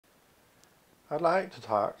I'd like to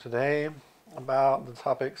talk today about the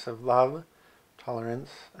topics of love, tolerance,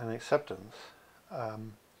 and acceptance.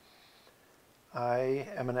 Um, I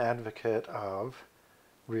am an advocate of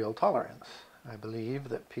real tolerance. I believe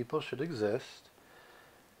that people should exist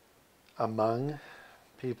among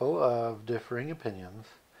people of differing opinions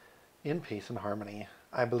in peace and harmony.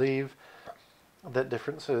 I believe that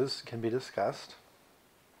differences can be discussed.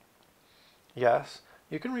 Yes,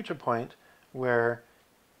 you can reach a point where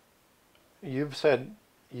you've said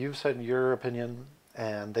you've said your opinion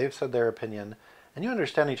and they've said their opinion and you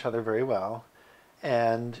understand each other very well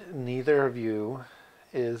and neither of you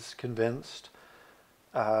is convinced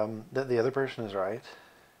that the other person is right,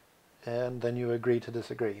 and then you agree to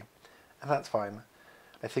disagree, and that's fine.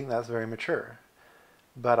 I think that's very mature,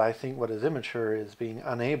 but I think what is immature is being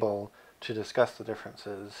unable to discuss the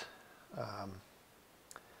differences,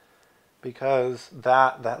 because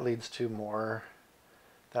that leads to more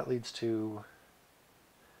that leads to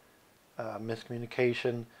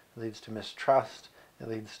miscommunication, it leads to mistrust, it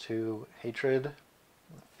leads to hatred,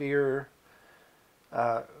 fear,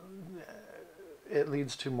 uh, it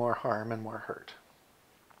leads to more harm and more hurt.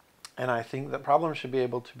 And I think that problems should be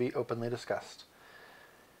able to be openly discussed,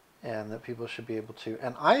 and that people should be able to,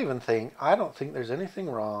 and I don't think there's anything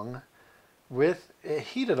wrong with a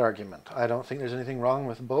heated argument. I don't think there's anything wrong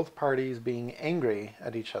with both parties being angry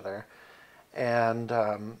at each other and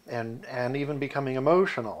even becoming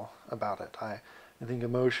emotional about it. I think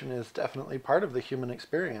emotion is definitely part of the human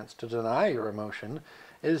experience. To deny your emotion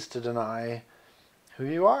is to deny who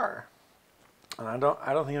you are, and I don't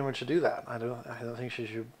think anyone should do that. I don't think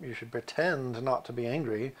you should pretend not to be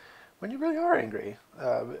angry when you really are angry.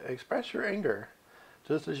 Express your anger,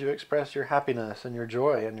 just as you express your happiness and your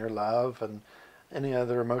joy and your love and any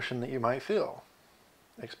other emotion that you might feel.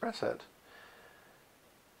 Express it.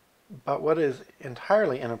 But what is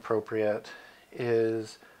entirely inappropriate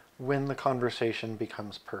is when the conversation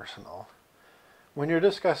becomes personal. When you're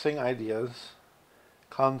discussing ideas,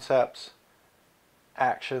 concepts,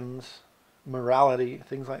 actions, morality,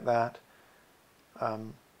 things like that,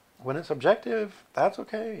 when it's objective, that's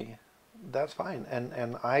okay. That's fine.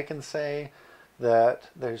 And I can say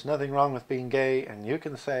that there's nothing wrong with being gay, and you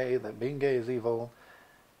can say that being gay is evil,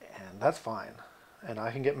 and that's fine. And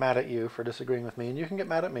I can get mad at you for disagreeing with me, and you can get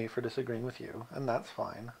mad at me for disagreeing with you, and that's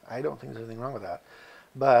fine. I don't think there's anything wrong with that.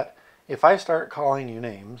 But if I start calling you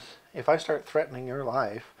names, if I start threatening your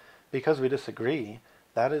life because we disagree,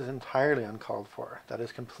 that is entirely uncalled for. That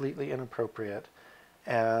is completely inappropriate.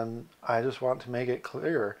 And I just want to make it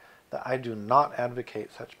clear that I do not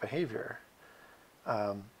advocate such behavior.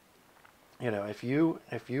 If you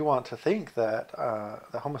want to think that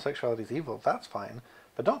homosexuality is evil, that's fine.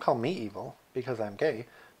 But don't call me evil because I'm gay.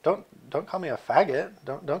 Don't call me a faggot.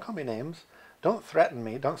 Don't call me names. Don't threaten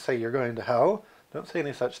me. Don't say you're going to hell. Don't say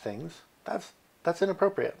any such things. That's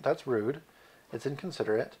inappropriate. That's rude. It's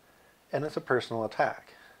inconsiderate, and it's a personal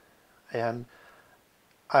attack. And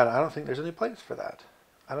I don't think there's any place for that.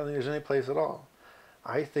 I don't think there's any place at all.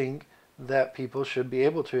 I think that people should be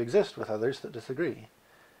able to exist with others that disagree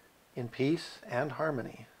in peace and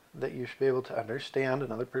harmony, that you should be able to understand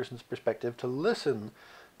another person's perspective, to listen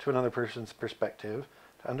to another person's perspective,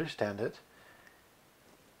 to understand it,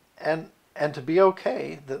 and to be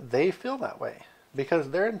okay that they feel that way, because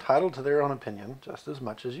they're entitled to their own opinion just as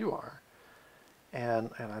much as you are. And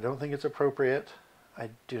I don't think it's appropriate. I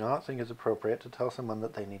do not think it's appropriate to tell someone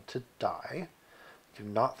that they need to die. I do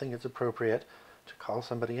not think it's appropriate to call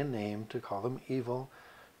somebody a name, to call them evil,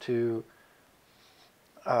 to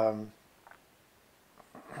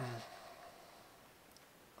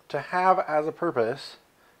have as a purpose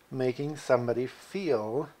making somebody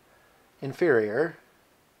feel inferior,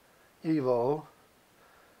 evil,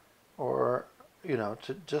 or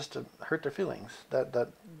to hurt their feelings.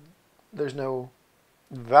 That there's no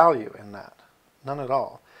value in that, none at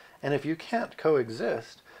all. And if you can't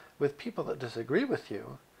coexist with people that disagree with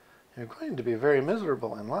you, you're going to be very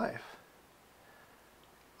miserable in life.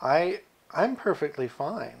 I'm perfectly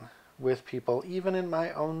fine with people, even in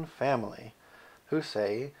my own family, who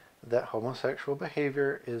say that homosexual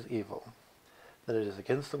behavior is evil, that it is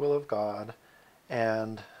against the will of God,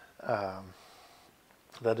 and that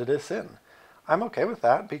it is sin. I'm okay with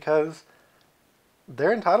that because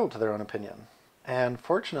they're entitled to their own opinion. And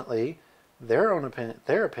fortunately, their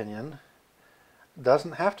opinion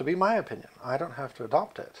doesn't have to be my opinion. I don't have to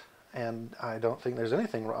adopt it. And I don't think there's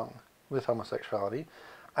anything wrong with homosexuality.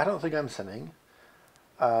 I don't think I'm sinning.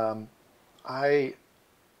 I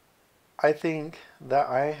think that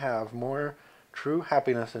I have more true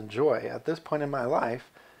happiness and joy at this point in my life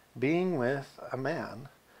being with a man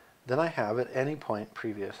than I have at any point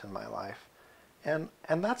previous in my life. And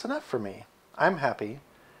that's enough for me. I'm happy,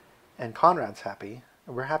 and Conrad's happy,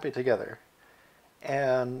 and we're happy together.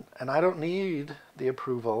 And I don't need the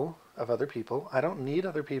approval of other people. I don't need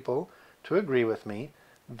other people to agree with me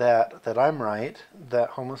that I'm right,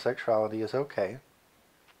 that homosexuality is okay.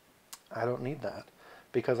 I don't need that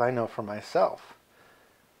because I know for myself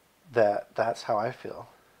that that's how I feel.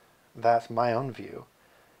 That's my own view,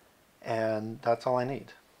 and that's all I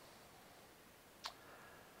need.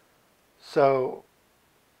 So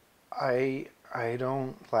I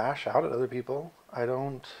don't lash out at other people. I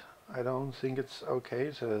don't think it's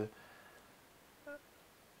okay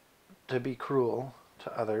to be cruel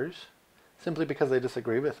to others simply because they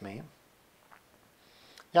disagree with me.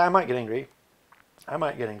 Yeah, I might get angry. I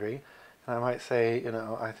might get angry, and I might say,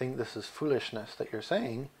 I think this is foolishness that you're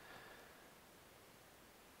saying.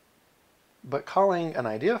 But calling an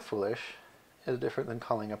idea foolish is different than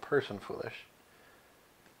calling a person foolish.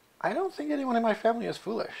 I don't think anyone in my family is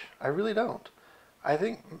foolish. I really don't. I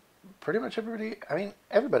think pretty much everybody,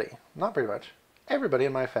 everybody, not pretty much, everybody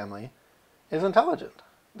in my family is intelligent.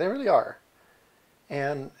 They really are.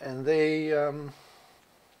 And they're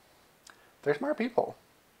smart people.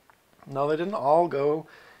 No, they didn't all go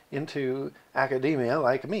into academia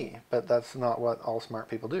like me, but that's not what all smart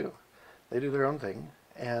people do. They do their own thing,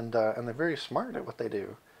 and they're very smart at what they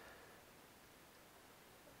do.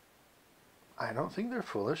 I don't think they're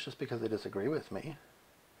foolish just because they disagree with me.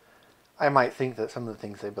 I might think that some of the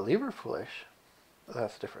things they believe are foolish, but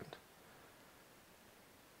that's different.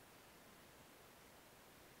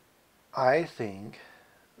 I think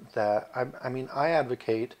that, I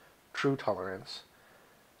advocate true tolerance,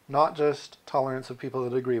 not just tolerance of people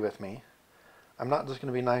that agree with me. I'm not just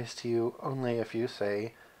going to be nice to you only if you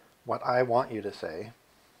say what I want you to say.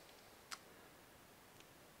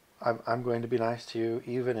 I'm going to be nice to you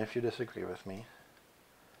even if you disagree with me.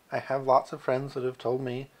 I have lots of friends that have told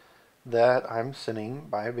me that I'm sinning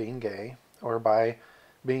by being gay or by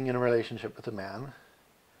being in a relationship with a man.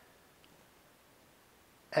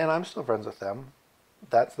 And I'm still friends with them.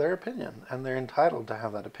 That's their opinion, and they're entitled to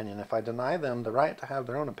have that opinion. If I deny them the right to have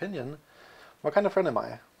their own opinion, what kind of friend am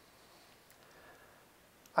I?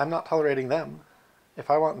 I'm not tolerating them.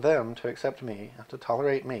 If I want them to accept me, to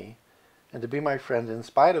tolerate me, and to be my friend in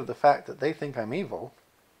spite of the fact that they think I'm evil,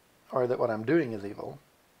 or that what I'm doing is evil,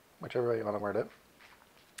 whichever way you want to word it,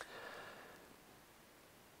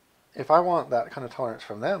 if I want that kind of tolerance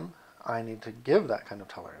from them, I need to give that kind of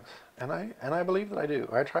tolerance. And I believe that I do.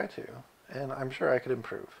 I try to. And I'm sure I could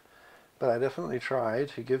improve. But I definitely try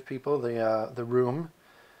to give people the room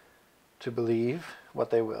to believe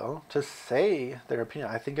what they will, to say their opinion.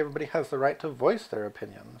 I think everybody has the right to voice their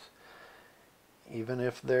opinions, even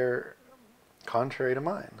if they're contrary to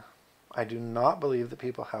mine. I do not believe that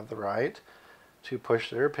people have the right to push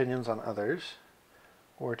their opinions on others,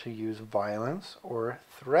 or to use violence or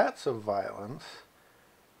threats of violence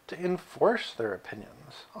to enforce their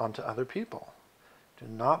opinions onto other people. Do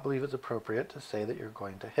not believe it's appropriate to say that you're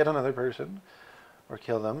going to hit another person or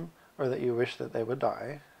kill them, or that you wish that they would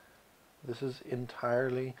die. This is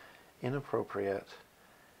entirely inappropriate.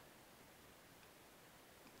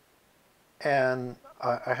 And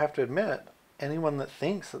I have to admit, anyone that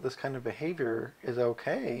thinks that this kind of behavior is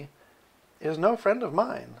okay is no friend of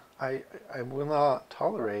mine. I will not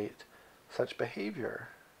tolerate such behavior.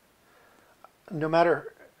 No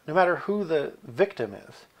matter who the victim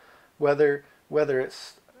is, whether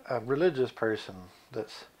it's a religious person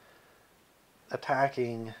that's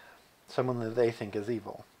attacking someone that they think is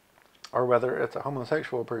evil, or whether it's a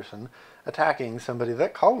homosexual person attacking somebody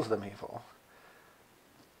that calls them evil,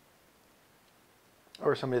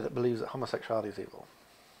 or somebody that believes that homosexuality is evil.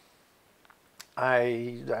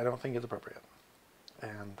 I don't think it's appropriate.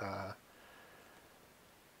 And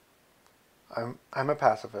I'm a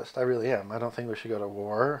pacifist. I really am. I don't think we should go to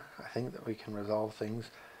war. I think that we can resolve things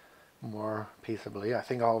more peaceably. I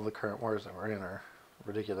think all of the current wars that we're in are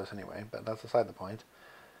ridiculous anyway, but that's beside the point.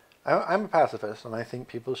 I'm a pacifist, and I think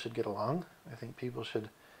people should get along. I think people should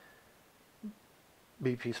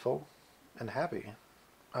be peaceful and happy.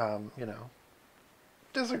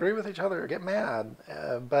 Disagree with each other, get mad,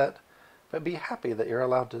 but be happy that you're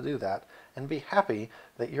allowed to do that, and be happy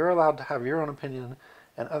that you're allowed to have your own opinion,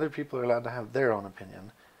 and other people are allowed to have their own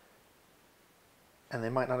opinion, and they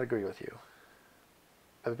might not agree with you.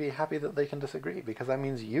 But be happy that they can disagree, because that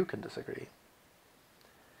means you can disagree.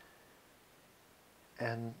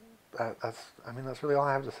 And that's really all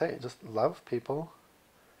I have to say. Just love people,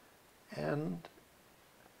 and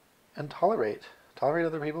tolerate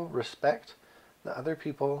other people, respect that other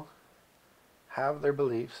people have their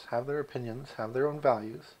beliefs, have their opinions, have their own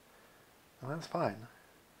values, and that's fine.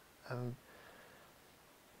 And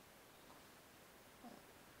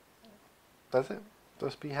That's it.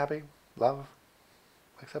 Just be happy, love,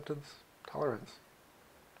 acceptance, tolerance.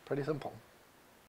 Pretty simple.